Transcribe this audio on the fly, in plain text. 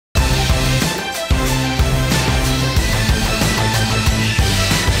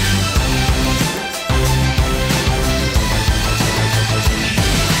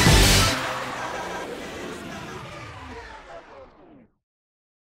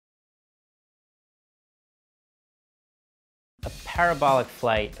parabolic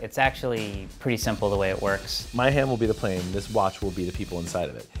flight, it's actually pretty simple the way it works. My hand will be the plane, this watch will be the people inside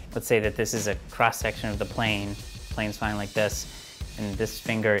of it. Let's say that this is a cross-section of the plane. Plane's flying like this, and this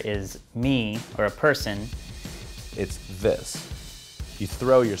finger is me, or a person. It's this. You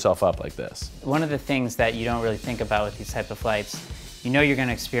throw yourself up like this. One of the things that you don't really think about with these type of flights, you know you're going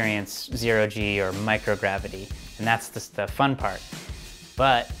to experience zero-G or microgravity, and that's the fun part.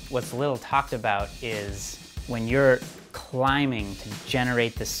 But what's little talked about is when you're climbing to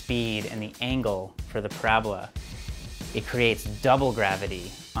generate the speed and the angle for the parabola, it creates double gravity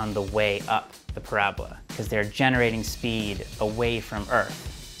on the way up the parabola because they're generating speed away from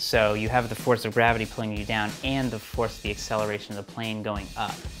Earth. So you have the force of gravity pulling you down and the force of the acceleration of the plane going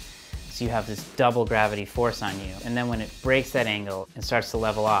up. So you have this double gravity force on you. And then when it breaks that angle and starts to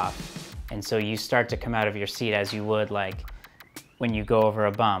level off, and so you start to come out of your seat as you would like when you go over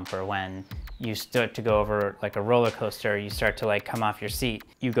a bump or when you start to go over like a roller coaster, you start to like come off your seat.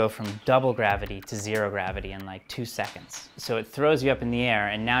 You go from double gravity to zero gravity in like 2 seconds. So it throws you up in the air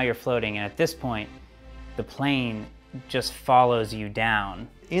and now you're floating, and at this point, the plane just follows you down.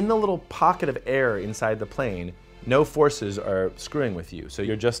 In the little pocket of air inside the plane, no forces are screwing with you. So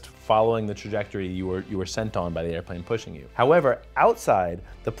you're just following the trajectory you were sent on by the airplane pushing you. However, outside,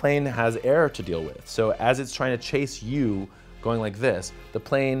 the plane has air to deal with. So as it's trying to chase you going like this, the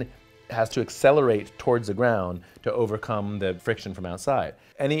plane has to accelerate towards the ground to overcome the friction from outside.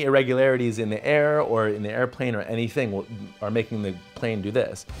 Any irregularities in the air or in the airplane or anything are making the plane do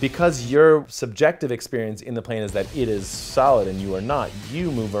this. Because your subjective experience in the plane is that it is solid and you are not,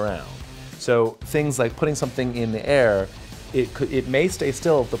 you move around. So things like putting something in the air, it may stay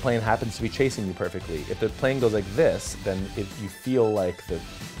still if the plane happens to be chasing you perfectly. If the plane goes like this, then you feel like the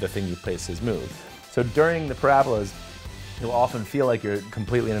thing you placed has moved. So during the parabolas, you'll often feel like you're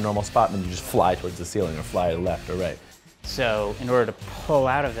completely in a normal spot and then you just fly towards the ceiling or fly left or right. So in order to pull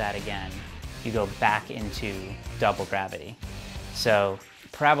out of that again, you go back into double gravity. So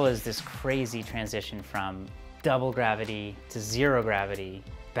parabola is this crazy transition from double gravity to zero gravity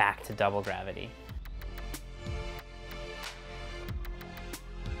back to double gravity.